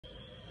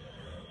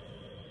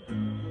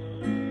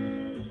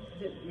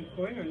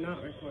recording or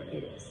not recording?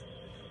 It is.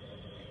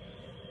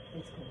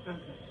 It's cool.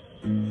 Okay.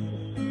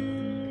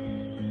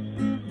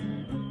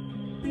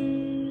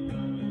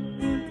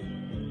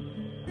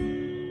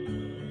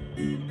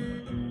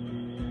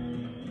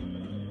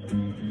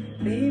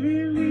 Baby,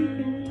 we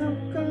can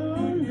talk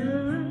all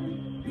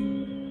night,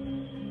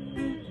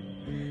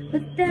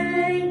 But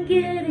that ain't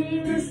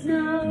getting us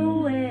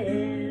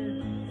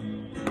nowhere.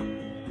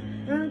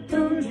 I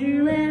told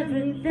you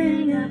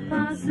everything I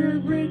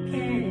possibly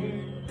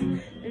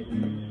can. There's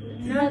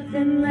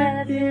nothing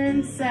left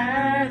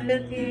inside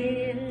of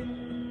here.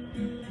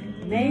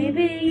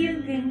 Maybe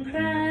you can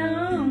cry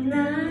all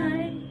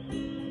night.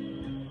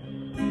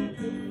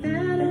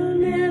 That'll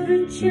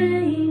never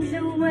change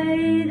the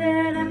way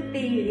that I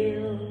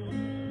feel.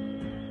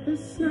 The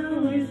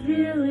snow is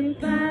really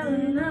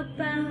piling up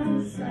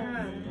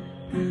outside.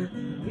 I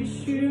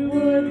wish you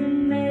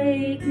wouldn't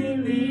make me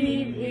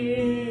leave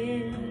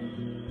here.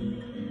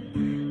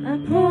 I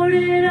poured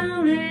it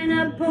on and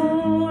I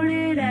poured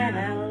it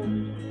out.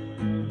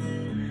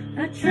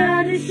 I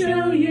tried to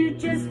show you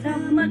just how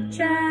much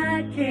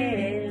I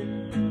care.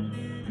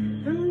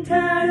 I'm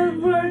tired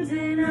of words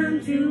and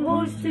I'm too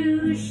hoarse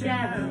to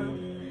shout.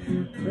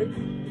 But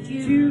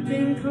you've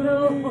been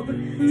close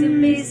to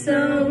me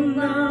so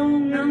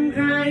long, I'm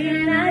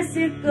crying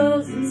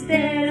icicles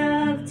instead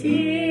of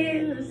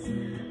tears.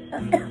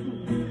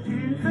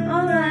 And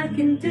all I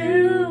can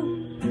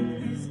do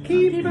is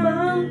keep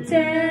on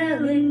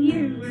telling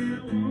you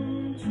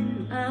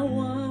I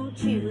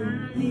want you,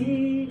 I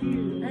need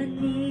you, I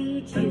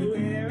need you.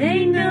 There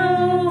ain't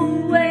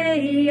no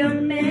way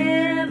I'm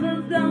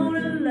ever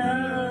gonna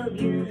love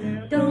you.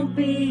 Don't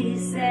be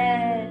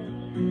sad,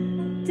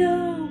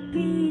 don't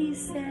be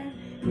sad,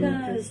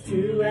 'cause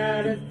 2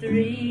 out of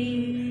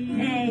 3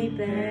 ain't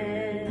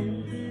bad.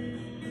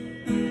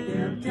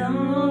 Now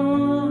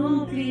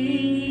don't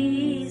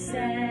be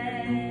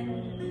sad,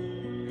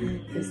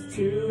 'cause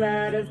 2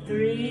 out of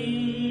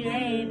 3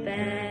 ain't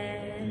bad.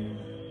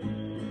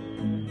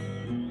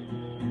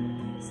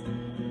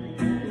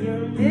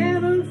 you'll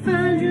never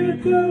find your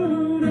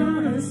gold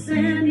on a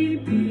sandy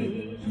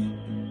beach.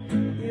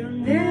 You'll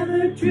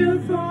never drill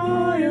for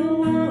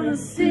oil on a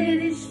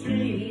city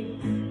street.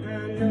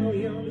 I know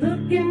you're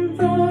looking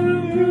for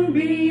a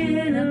ruby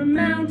in a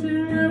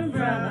mountain of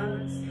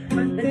rocks,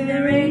 but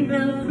there ain't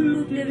no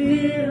Fruit of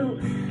Hill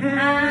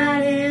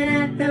hiding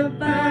at the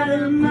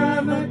bottom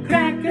of a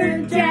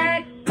Cracker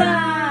Jack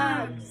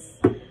box.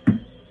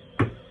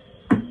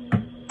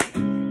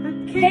 I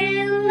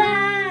can't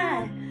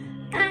lie,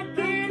 I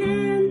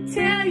can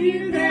tell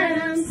you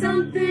that I'm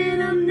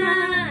something I'm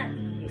not.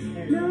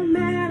 No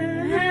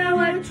matter how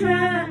I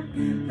try,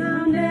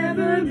 I'll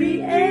never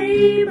be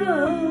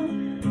able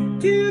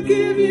to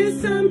give you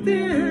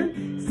something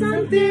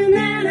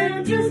that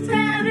I just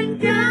haven't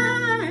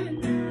got.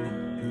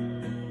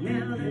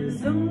 Now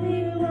there's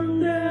only one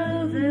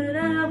girl that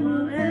I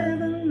will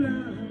ever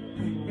love,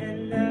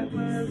 and that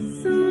was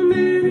so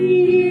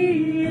many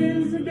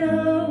years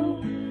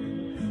ago.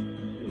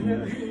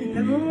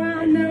 No,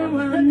 I know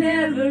I'll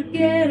never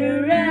get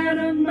her out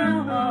of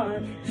my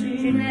heart.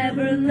 She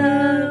never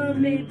loved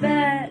me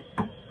back.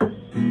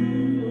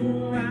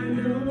 Oh, I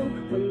know,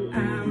 well, I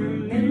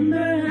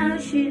remember how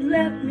she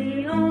left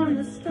me on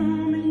a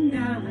stormy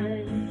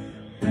night.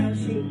 How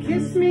she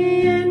kissed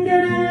me and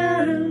got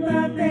out of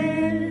my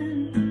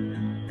bed.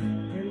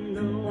 And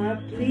though I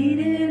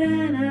pleaded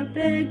and I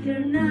begged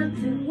her not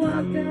to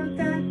walk out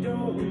that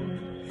door,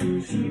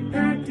 she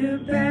packed her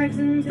bags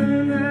and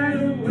turned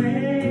right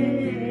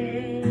away.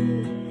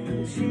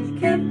 She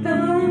kept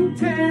on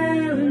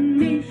telling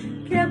me, she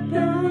kept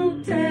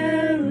on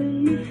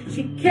telling me,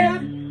 she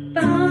kept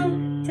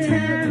on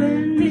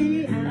telling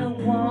me, I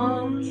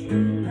want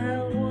you, I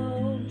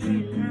want you,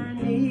 I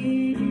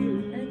need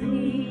you, I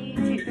need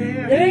you.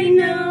 There ain't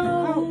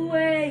no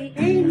way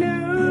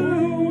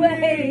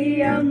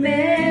I'm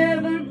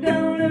ever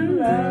gonna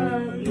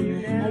love you.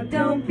 Now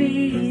don't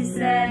be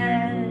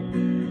sad,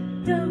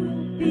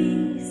 don't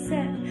be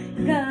sad,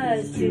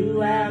 'cause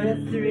 2 out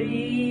of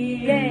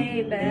 3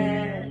 ain't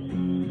bad.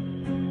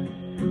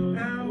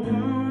 I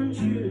want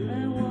you,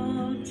 I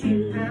want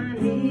you, I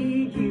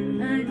need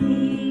you, I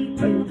need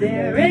you. But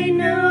there ain't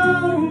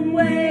no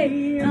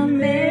way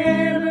I'm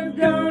ever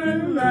gonna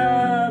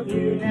love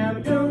you. Now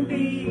don't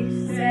be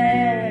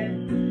sad,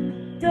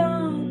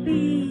 don't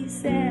be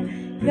sad,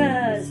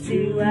 'cause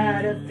 2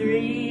 out of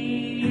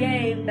 3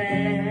 ain't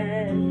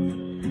bad.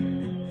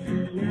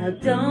 Now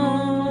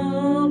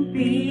don't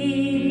be